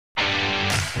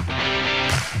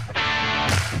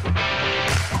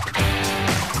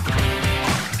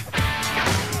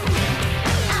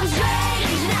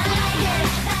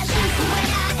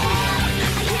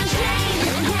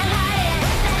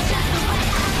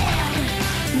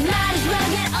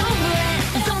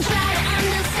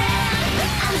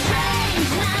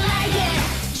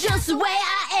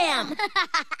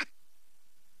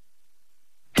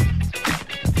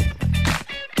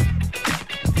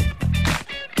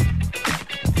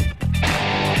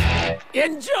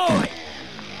Enjoy!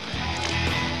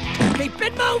 Keep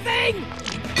it moving!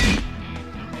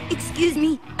 Excuse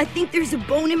me, I think there's a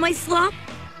bone in my slop.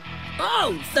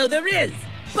 Oh, so there is!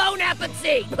 Bon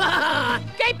appetit!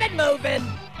 Keep it moving!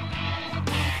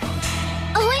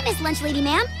 Ahoy, Miss Lunchlady,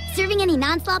 ma'am. Serving any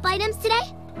non-slop items today?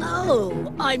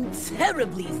 Oh, I'm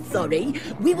terribly sorry.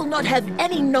 We will not have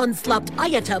any non-slopped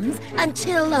items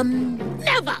until,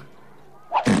 never!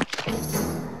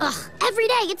 Ugh, every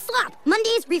day it's slop.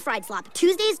 Mondays, refried slop.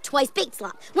 Tuesdays, twice-baked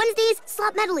slop. Wednesdays,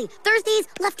 slop medley. Thursdays,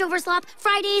 leftover slop.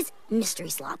 Fridays, mystery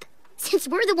slop. Since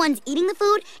we're the ones eating the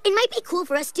food, it might be cool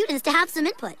for us students to have some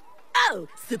input. Oh,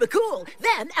 super cool.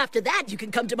 Then, after that, you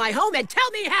can come to my home and tell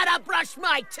me how to brush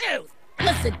my tooth.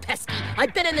 Listen, Pesky,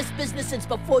 I've been in this business since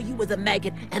before you was a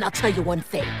maggot, and I'll tell you one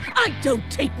thing. I don't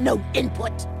take no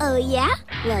input. Oh, yeah?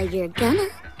 Well, you're gonna.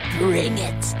 Bring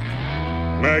it.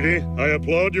 Maggie, I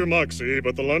applaud your moxie,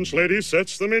 but the lunch lady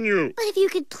sets the menu. But if you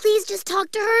could please just talk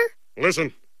to her?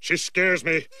 Listen, she scares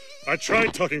me. I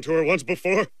tried talking to her once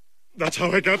before. That's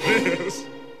how I got this.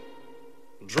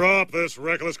 Drop this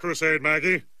reckless crusade,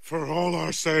 Maggie, for all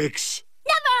our sakes.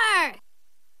 Never!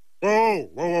 Whoa,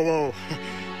 whoa, whoa, whoa.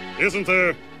 Isn't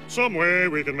there some way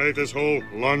we can make this whole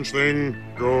lunch thing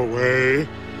go away?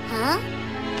 Huh?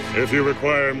 If you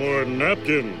require more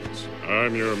napkins,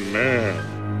 I'm your man.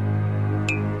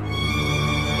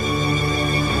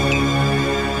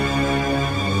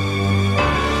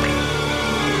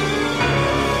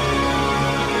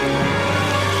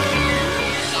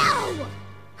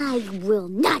 I will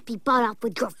not be bought off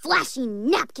with your flashy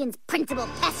napkins, Principal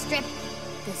Peststrip.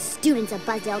 The students of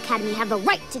Buzzdale Academy have the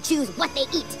right to choose what they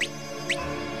eat.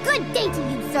 Good day to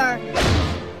you, sir.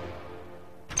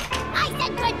 I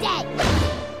said good day.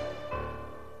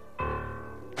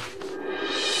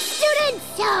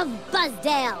 Students of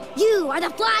Buzzdale, you are the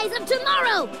flies of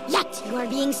tomorrow, yet you are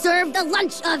being served the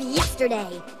lunch of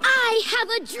yesterday. I have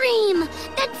a dream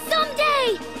that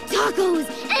someday tacos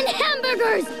and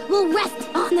hamburgers will rest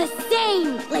on the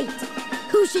same plate.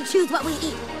 Who should choose what we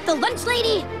eat? The lunch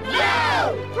lady?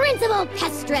 No! Principal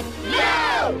Peststrip?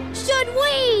 No! Should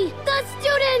we, the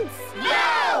students?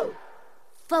 No!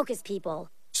 Focus, people.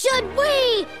 Should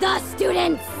we, the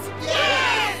students?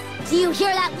 Yes! Do you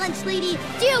hear that, lunch lady?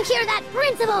 Do you hear that,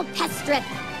 Principal Peststrip?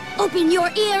 Open your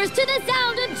ears to the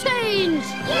sound of change!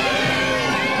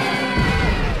 Yeah!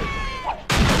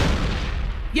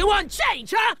 You want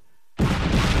change, huh?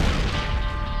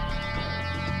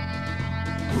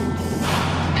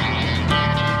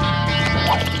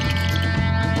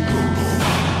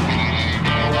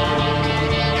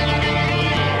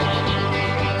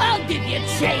 I'll give you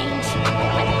change.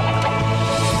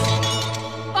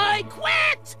 I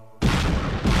quit!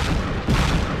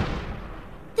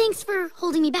 Thanks for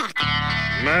holding me back.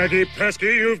 Maggie Pesky,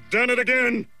 you've done it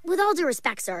again! With all due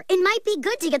respect, sir, it might be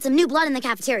good to get some new blood in the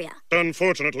cafeteria.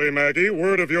 Unfortunately, Maggie,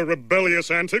 word of your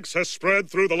rebellious antics has spread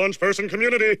through the lunch person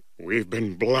community. We've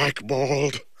been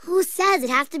blackballed. Who says it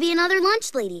has to be another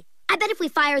lunch lady? I bet if we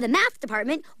fire the math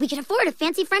department, we can afford a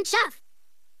fancy French chef.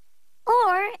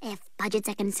 Or, if budget's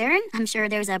a concern, I'm sure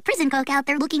there's a prison cook out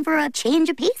there looking for a change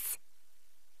of pace.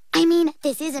 I mean,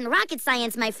 this isn't rocket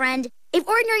science, my friend. If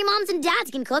ordinary moms and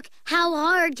dads can cook, how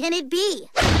hard can it be?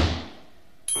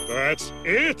 That's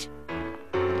it?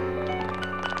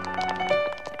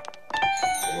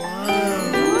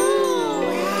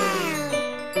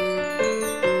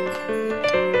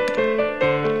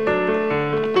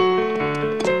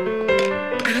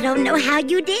 I don't know how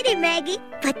you did it, Maggie,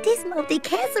 but this moldy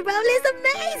casserole is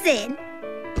amazing.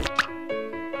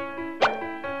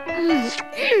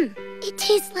 It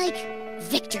tastes like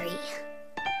victory.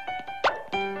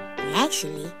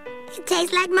 Actually, it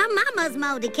tastes like my mama's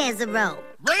moldy casserole.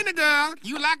 Raina girl,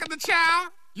 you liking the chow?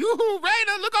 Yoo-hoo,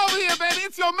 Raina, look over here, baby.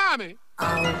 It's your mommy.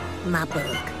 Oh, my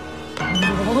bug.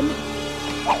 Mom?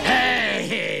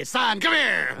 Hey, son, come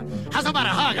here. How's about a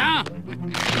hug, huh?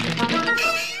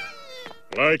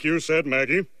 Like you said,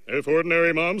 Maggie, if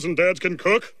ordinary moms and dads can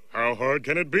cook, how hard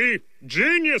can it be?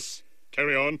 Genius!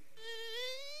 Carry on.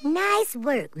 Nice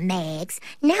work, Mags.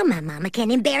 Now my mama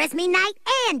can embarrass me night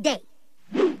and day.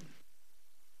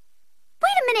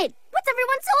 Wait a minute! What's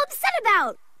everyone so upset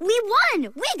about? We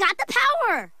won! We got the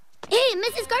power! Hey,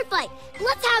 Mrs. Garfight,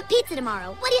 let's have pizza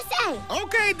tomorrow. What do you say?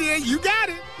 Okay, dear, you got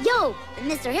it. Yo,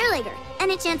 Mr. Hairlegger,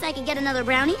 any chance I could get another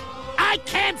brownie? I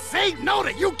can't say no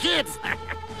to you kids.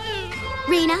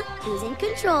 Rena, who's in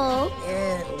control?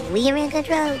 We're in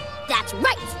control. That's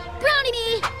right! Brownie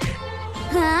me!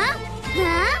 Huh?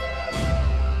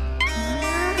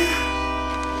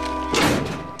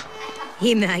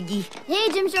 Hey, Maggie. Hey,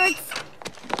 Gym Shorts.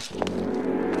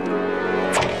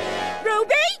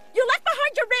 Ruby, you left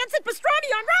behind your rancid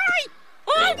pastrami on right.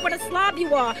 Oh, what a slob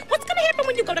you are. What's going to happen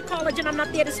when you go to college and I'm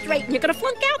not there to straighten? You're going to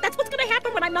flunk out? That's what's going to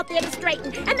happen when I'm not there to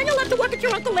straighten. And then you'll have to work at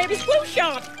your Uncle Larry's glue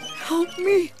shop. Help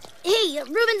me. Hey,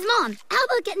 Ruben's mom, how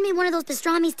about getting me one of those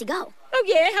pastrami's to go? Oh,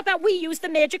 yeah? How about we use the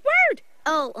magic word?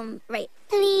 Oh, right.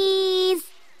 Please.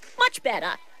 Much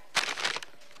better.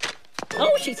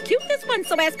 Oh, she's cute, this one,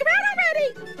 so ask her out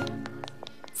already.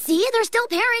 See, they're still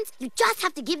parents. You just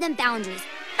have to give them boundaries.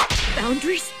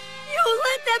 Boundaries? You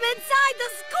let them inside the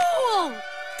school!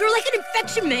 They're like an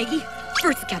infection, Maggie.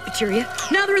 First the cafeteria,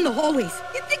 now they're in the hallways.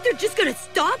 You think they're just gonna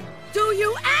stop? Do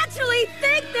you actually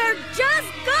think they're just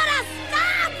gonna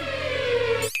stop?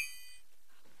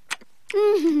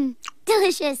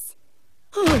 Delicious.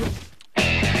 Class,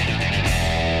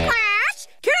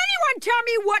 can anyone tell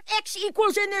me what X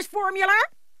equals in this formula?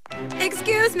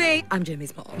 Excuse me. I'm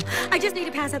Jimmy's mom. I just need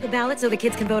to pass out the ballot so the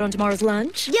kids can vote on tomorrow's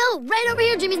lunch. Yo, right over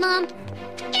here, Jimmy's mom.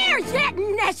 Is it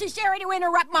necessary to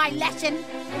interrupt my lesson?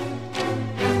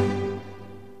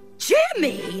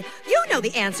 Jimmy, you know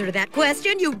the answer to that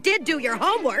question. You did do your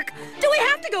homework. Do we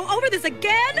have to go over this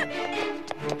again?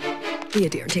 Be a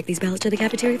dear and take these ballots to the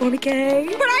cafeteria for me, Kay.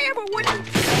 But I ever wouldn't.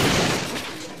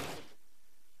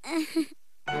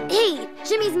 Hey,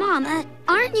 Jimmy's mom,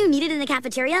 aren't you needed in the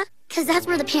cafeteria? Because that's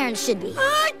where the parents should be.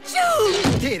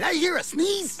 Achoo! Did I hear a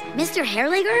sneeze? Mr.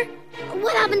 Hairlegger?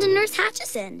 What happened to Nurse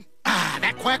Hatchison?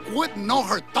 That quack wouldn't know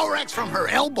her thorax from her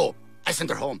elbow. I sent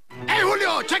her home. Hey,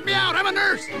 Julio, check me out. I'm a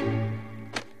nurse.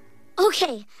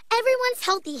 Okay, everyone's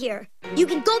healthy here. You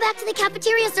can go back to the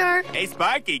cafeteria, sir. Hey,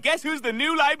 Sparky, guess who's the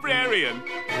new librarian?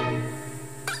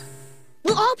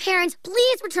 Will all parents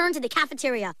please return to the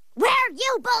cafeteria, where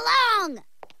you belong?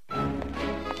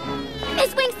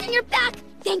 Miss Winston, you're back.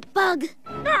 Thank Bug.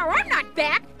 No, I'm not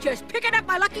back. Just picking up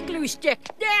my lucky glue stick.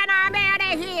 Then I'm out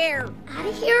of here. Out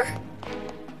of here?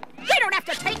 They don't have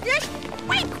to take this.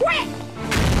 We quit.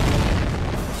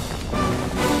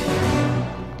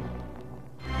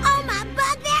 Oh, my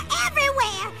Bug, they're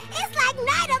everywhere. It's like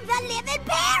Night of the Living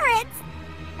Parents.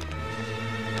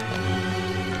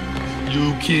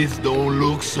 You kids don't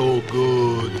look so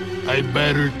good. I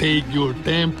better take your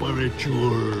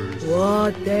temperatures.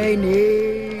 What they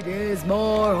need is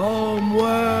more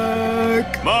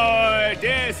homework. More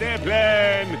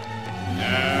discipline!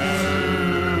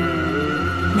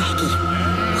 Maggie,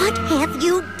 what have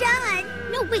you done?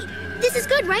 No, wait. This is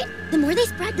good, right? The more they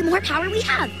spread, the more power we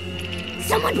have.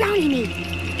 Someone brownie me.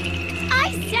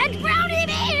 I said brownie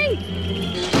me!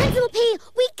 Principal P,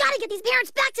 we gotta get these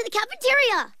parents back to the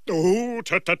cafeteria. Oh,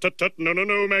 tut.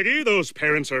 No, Maggie. Those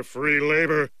parents are free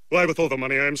labor. Why, with all the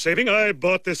money I'm saving, I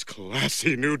bought this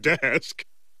classy new desk.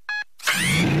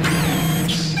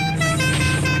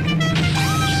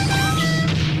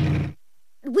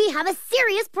 We have a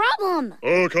serious problem.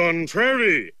 Au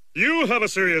contrary, you have a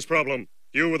serious problem.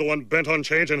 You were the one bent on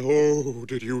change, and oh,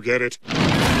 did you get it? Excuse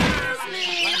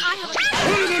me, I have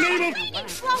What in the name of...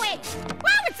 Slow it.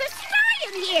 Wow, it's a spy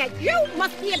in here. You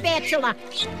must be a bachelor.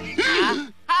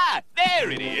 Ah,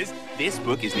 there it is. This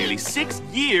book is nearly 6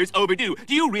 years overdue.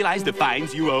 Do you realize the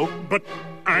fines you owe? But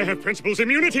I have principal's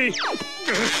immunity. Give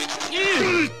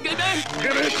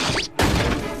it.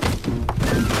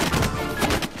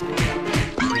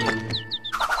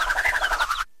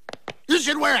 You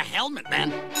should wear a helmet,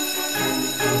 man.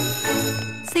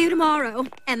 See you tomorrow,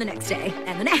 and the next day,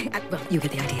 and the next... well, you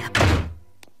get the idea.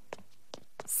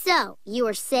 So, you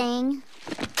were saying?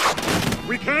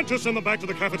 We can't just send them back to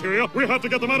the cafeteria. We have to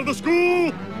get them out of the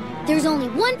school. There's only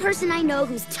one person I know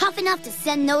who's tough enough to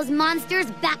send those monsters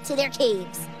back to their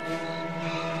caves.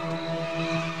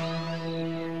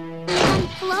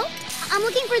 Hello? I'm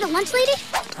looking for the lunch lady.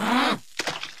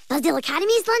 Buzzdale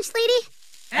Academy's lunch lady?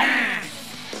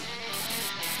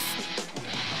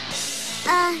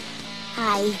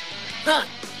 Hi. Huh,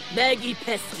 Maggie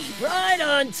Pesky, right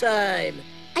on time.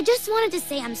 I just wanted to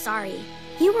say I'm sorry.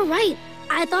 You were right.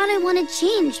 I thought I wanted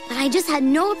change, but I just had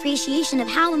no appreciation of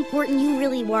how important you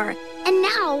really were. And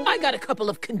now... I got a couple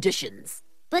of conditions.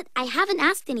 But I haven't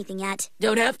asked anything yet.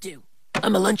 Don't have to.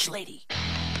 I'm a lunch lady.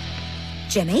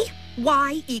 Jimmy,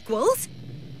 Y equals...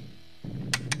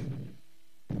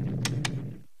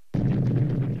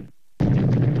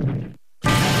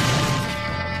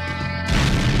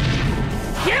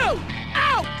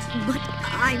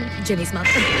 I'm Jimmy's mother.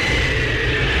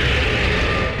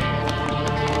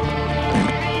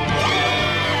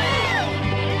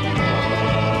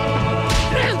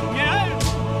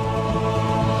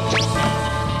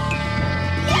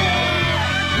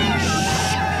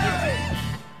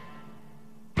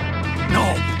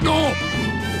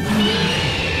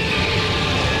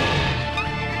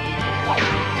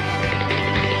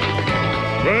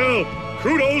 Well,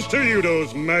 kudos to you,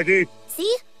 Maggie.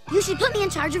 See? You should put me in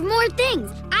charge of more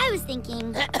things. I was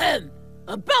thinking...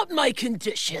 About my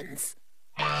conditions.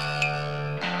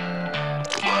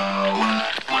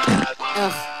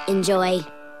 Ugh, enjoy.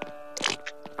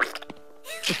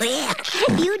 Well,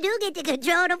 you do get to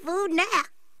control the food now.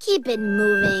 Keep it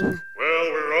moving.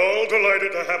 Well, we're all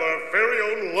delighted to have our very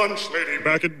own Lunchlady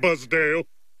back at Buzzdale.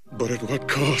 But at what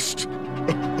cost?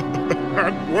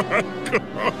 At what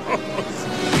cost?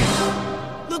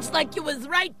 Looks like you was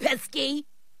right, Pesky.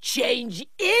 Change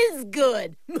is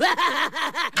good.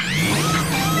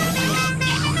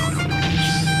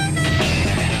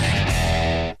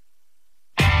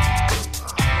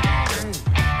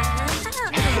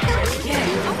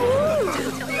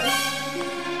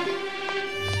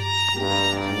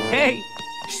 Hey,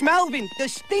 Smelvin, the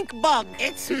stink bug.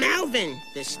 It's Melvin,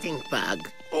 the stink bug.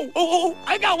 Oh,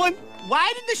 I got one.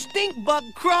 Why did the stink bug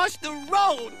cross the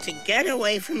road? To get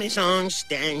away from his own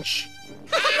stench.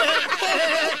 Hey,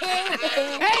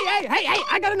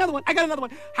 I got another one.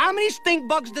 How many stink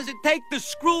bugs does it take to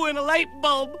screw in a light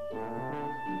bulb?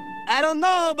 I don't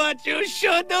know, but you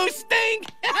sure do stink.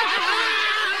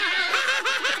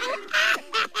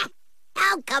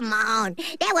 Oh, come on.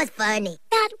 That was funny.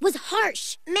 That was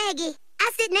harsh. Maggie,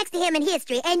 I sit next to him in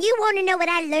history, and you want to know what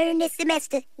I learned this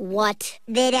semester? What?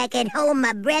 That I can hold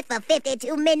my breath for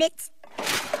 52 minutes.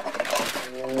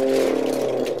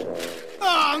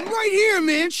 Oh, I'm right here,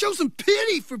 man. Show some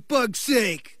pity, for bug's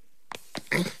sake.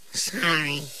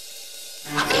 Sorry.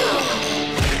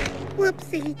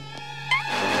 Whoopsie.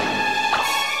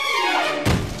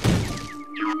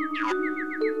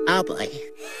 Oh, boy.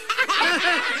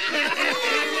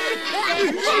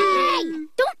 Hey!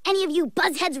 Don't any of you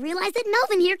buzzheads realize that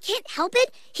Melvin here can't help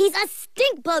it? He's a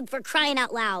stink bug, for crying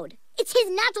out loud. It's his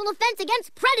natural defense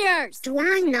against predators. Do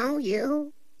I know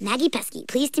you? Maggie Pesky,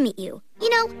 pleased to meet you. You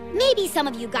know, maybe some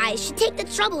of you guys should take the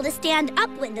trouble to stand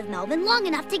upwind of Melvin long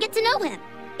enough to get to know him.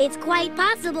 It's quite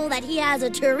possible that he has a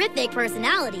terrific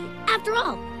personality. After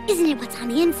all, isn't it what's on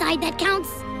the inside that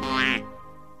counts?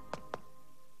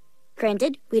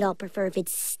 Granted, we'd all prefer if it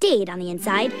stayed on the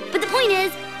inside, but the point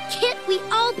is, can't we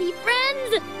all be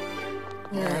friends?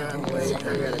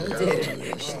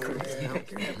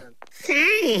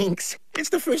 Thanks. That's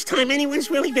the first time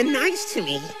anyone's really been nice to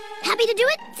me. Happy to do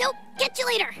it, so catch you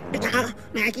later.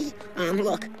 Maggie,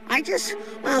 look, I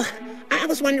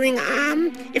was wondering,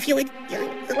 if you would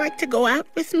like to go out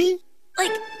with me?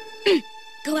 Like,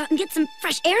 go out and get some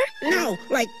fresh air? No,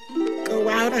 like, go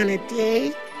out on a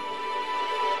date.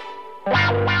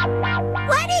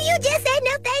 Why did you just say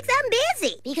no thanks, I'm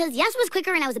busy? Because yes was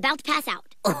quicker and I was about to pass out.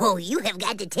 Oh, you have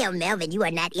got to tell Melvin you are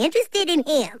not interested in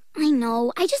him. I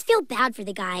know, I just feel bad for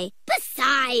the guy.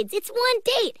 Besides, it's one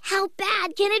date. How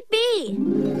bad can it be?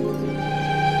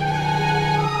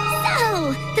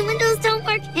 So, the windows don't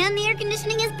work and the air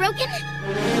conditioning is broken?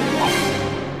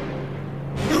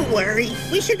 Don't worry,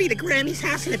 we should be to Grammy's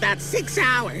house in about 6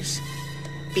 hours.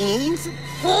 Beans?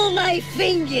 Pull my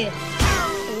finger.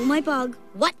 Oh, my bug.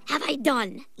 What have I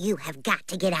done? You have got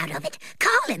to get out of it.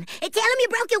 Call him and tell him you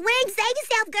broke your wing. Save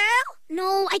yourself, girl.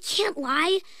 No, I can't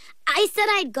lie. I said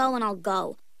I'd go and I'll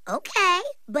go. Okay,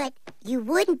 but you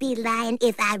wouldn't be lying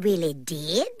if I really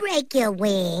did break your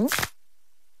wing.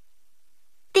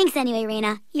 Thanks anyway,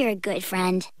 Raina. You're a good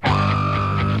friend.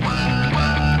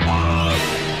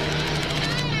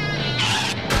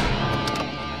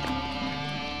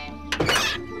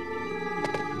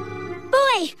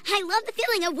 Boy, I love the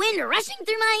feeling of wind rushing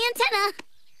through my antenna.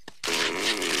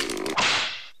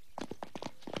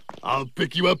 I'll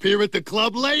pick you up here at the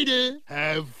club later.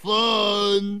 Have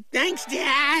fun. Thanks,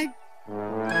 Dad.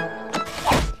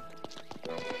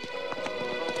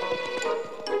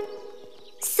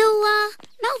 So,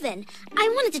 Melvin, I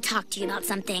wanted to talk to you about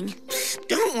something.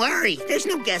 Don't worry, there's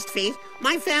no guest fee.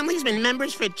 My family's been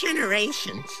members for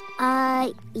generations.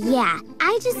 Yeah.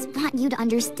 I just want you to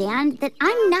understand that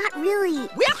I'm not really...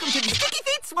 Welcome to the Sticky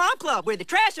Feet Swamp Club, where the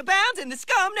trash abounds and the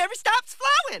scum never stops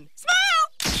flowing. Smile!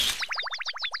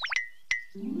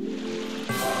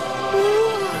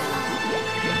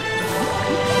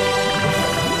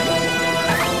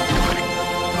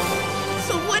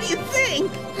 So what do you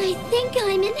think? I think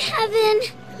I'm in heaven.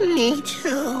 Me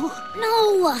too.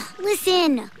 No,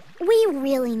 listen. we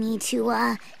really need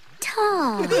to,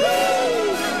 talk.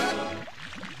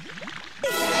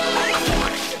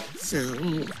 So,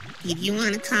 did you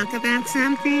want to talk about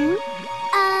something?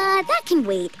 That can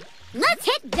wait. Let's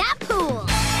hit that pool.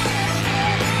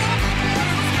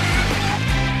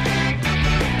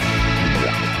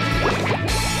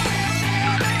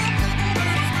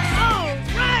 All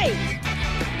right!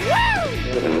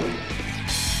 Woo!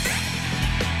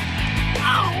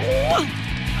 Ow!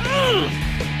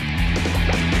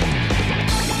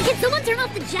 Can someone turn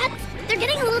off the jets? They're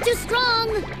getting a little too strong.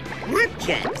 What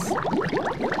jets?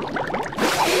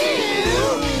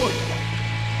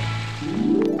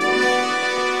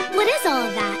 What is all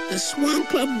of that? The Swamp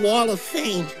Club Wall of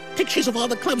Fame. Pictures of all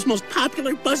the club's most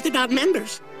popular, buzzed-about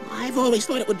members. I've always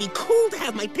thought it would be cool to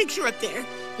have my picture up there.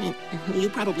 You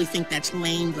probably think that's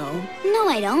lame, though. No,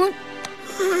 I don't.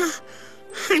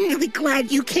 I'm really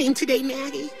glad you came today,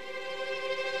 Maggie.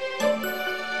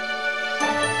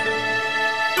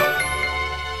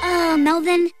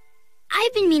 Melvin,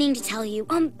 I've been meaning to tell you.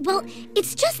 Well,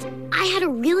 it's just I had a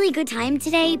really good time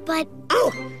today, but...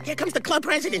 Oh, here comes the club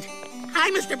president.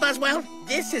 Hi, Mr. Buzzwell.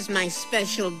 This is my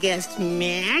special guest,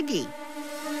 Maggie.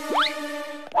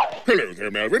 Hello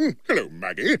there, Melvin. Hello,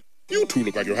 Maggie. You two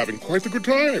look like you're having quite a good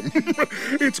time.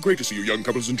 It's great to see you young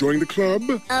couples enjoying the club.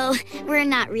 Oh, we're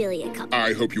not really a couple.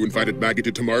 I hope you invited Maggie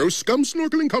to tomorrow's scum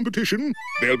snorkeling competition.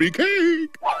 There'll be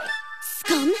cake.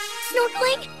 Scum?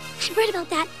 Snorkeling? I read about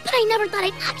that, but I never thought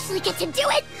I'd actually get to do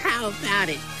it. How about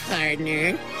it,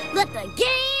 partner? Let the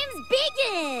games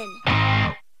begin!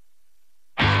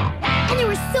 And there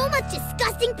was so much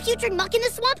disgusting, putrid muck in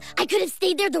the swamp, I could have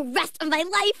stayed there the rest of my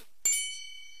life.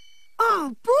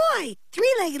 Oh, boy!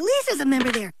 Three-legged Lisa's a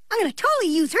member there. I'm gonna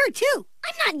totally use her, too.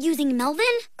 I'm not using Melvin.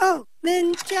 Oh,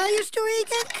 then tell your story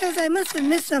again, because I must have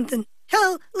missed something.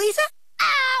 Hello, Lisa?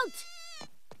 Out!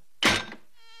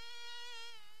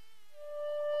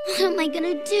 What am I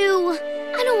gonna do?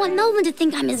 I don't want Melvin to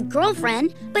think I'm his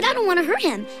girlfriend, but I don't want to hurt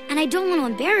him, and I don't want to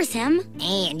embarrass him.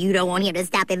 And you don't want him to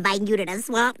stop inviting you to the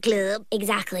swamp club.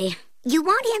 Exactly. You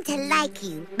want him to like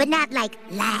you, but not like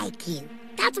you.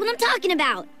 That's what I'm talking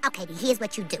about. Okay, then here's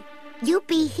what you do. You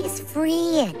be his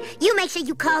friend. You make sure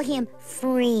you call him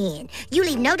friend. You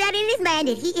leave no doubt in his mind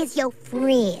that he is your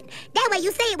friend. That way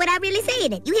you say it without really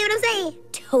saying it. You hear what I'm saying?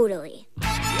 Totally.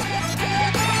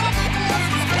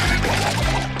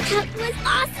 That was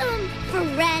awesome,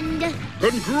 friend.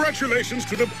 Congratulations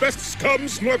to the best scum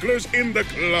snorkelers in the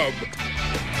club.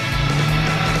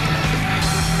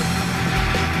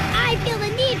 I feel the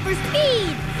need for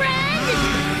speed, friend.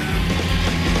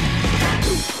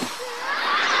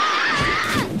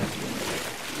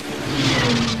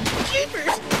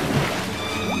 Jeepers!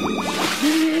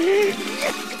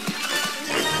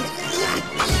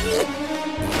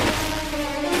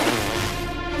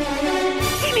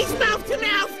 Jimmy's mouth to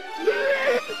mouth!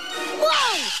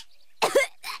 Whoa!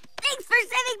 Thanks for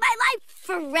saving my life,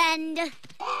 friend.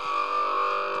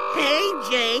 Hey,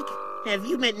 Jake. Have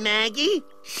you met Maggie?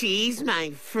 She's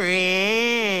my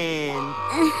friend.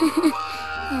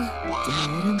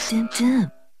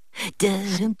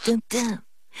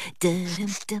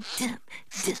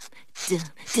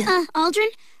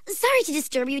 Aldrin, sorry to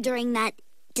disturb you during that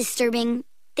disturbing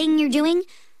thing you're doing,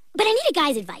 but I need a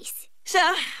guy's advice.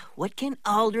 So, what can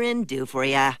Aldrin do for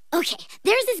ya? Okay,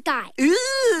 there's this guy.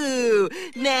 Ooh,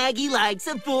 Maggie likes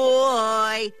a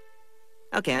boy.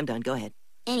 Okay, I'm done. Go ahead.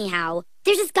 Anyhow,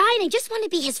 there's this guy and I just want to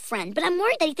be his friend, but I'm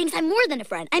worried that he thinks I'm more than a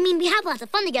friend. I mean, we have lots of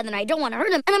fun together and I don't want to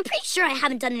hurt him, and I'm pretty sure I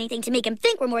haven't done anything to make him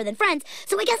think we're more than friends,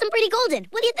 so I guess I'm pretty golden.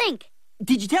 What do you think?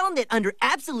 Did you tell him that under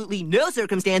absolutely no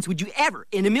circumstance would you ever,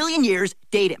 in a million years,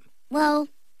 date him? Well,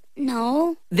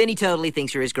 no. Then he totally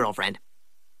thinks you're his girlfriend.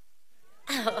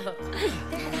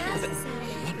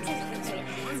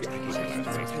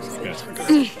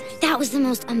 That was the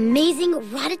most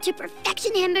amazing, rotted to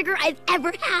perfection hamburger I've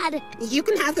ever had. You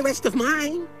can have the rest of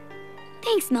mine.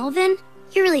 Thanks, Melvin.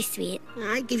 You're really sweet.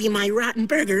 I'd give you my rotten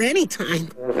burger anytime.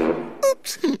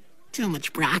 Oops, too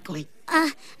much broccoli.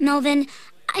 Melvin,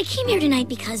 I came here tonight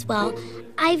because, well,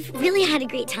 I've really had a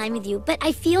great time with you, but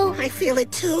I feel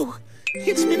it too.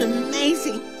 It's been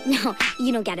amazing. No,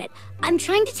 you don't get it. I'm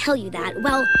trying to tell you that,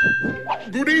 well...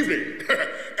 Good evening.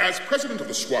 As president of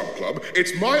the Swamp Club,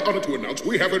 it's my honor to announce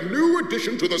we have a new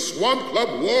addition to the Swamp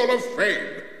Club Wall of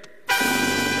Fame.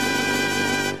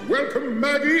 Welcome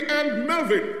Maggie and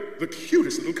Melvin, the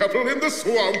cutest little couple in the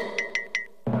swamp.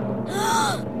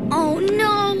 Oh,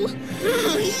 no!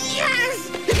 Yes!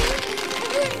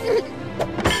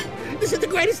 This is the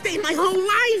greatest day in my whole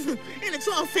life! And it's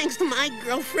all thanks to my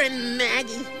girlfriend,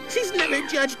 Maggie. She's never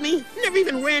judged me, never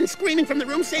even ran screaming from the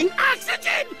room saying,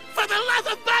 "Oxygen! For the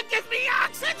love of God, give me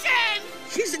oxygen!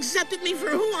 She's accepted me for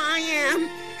who I am.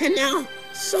 And now,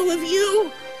 so have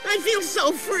you. I feel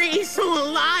so free, so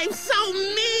alive, so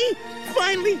me.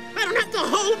 Finally, I don't have to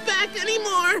hold back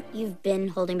anymore. You've been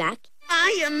holding back?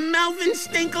 I am Melvin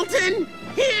Stinkleton.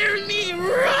 Hear me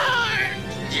roar!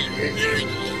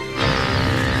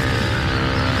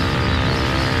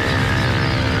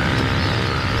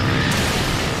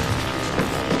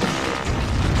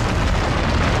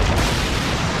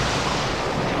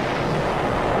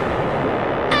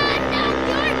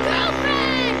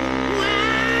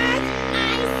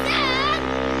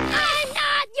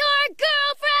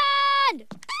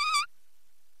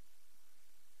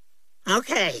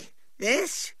 Okay,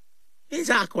 this is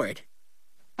awkward.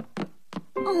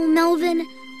 Oh, Melvin,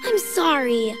 I'm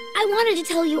sorry. I wanted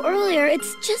to tell you earlier.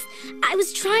 It's just, I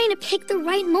was trying to pick the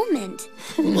right moment.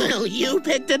 Well, you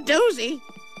picked a doozy.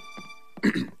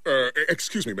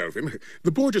 Excuse me, Melvin.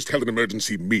 The board just held an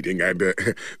emergency meeting and,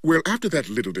 well, after that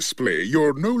little display,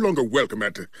 you're no longer welcome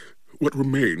at what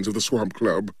remains of the Swamp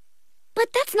Club. But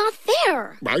that's not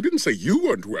fair. I didn't say you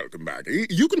weren't welcome, Maggie.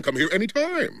 You can come here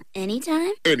anytime.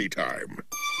 Anytime? Anytime.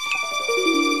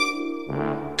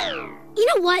 You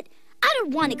know what? I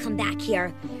don't want to come back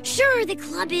here. Sure, the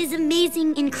club is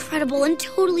amazing, incredible, and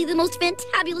totally the most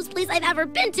fantabulous place I've ever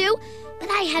been to, but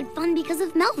I had fun because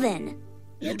of Melvin.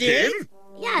 You did?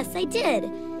 Yes, I did.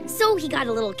 So he got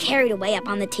a little carried away up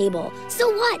on the table. So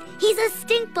what? He's a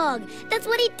stink bug. That's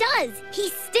what he does. He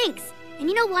stinks. And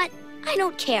you know what? I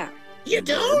don't care. You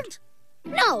don't?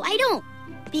 No, I don't.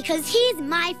 Because he's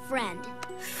my friend.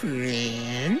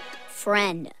 Friend?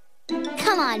 Friend.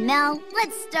 Come on, Mel.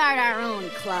 Let's start our own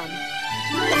club.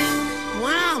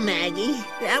 Wow, Maggie.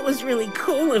 That was really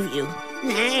cool of you.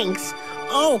 Thanks.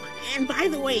 Oh, and by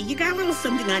the way, you got a little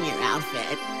something on your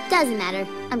outfit. Doesn't matter.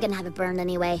 I'm gonna have it burned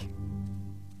anyway.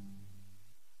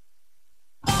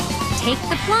 Take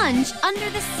the plunge under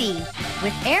the sea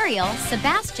with Ariel,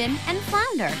 Sebastian, and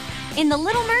Flounder in The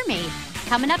Little Mermaid.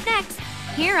 Coming up next,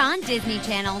 here on Disney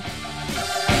Channel.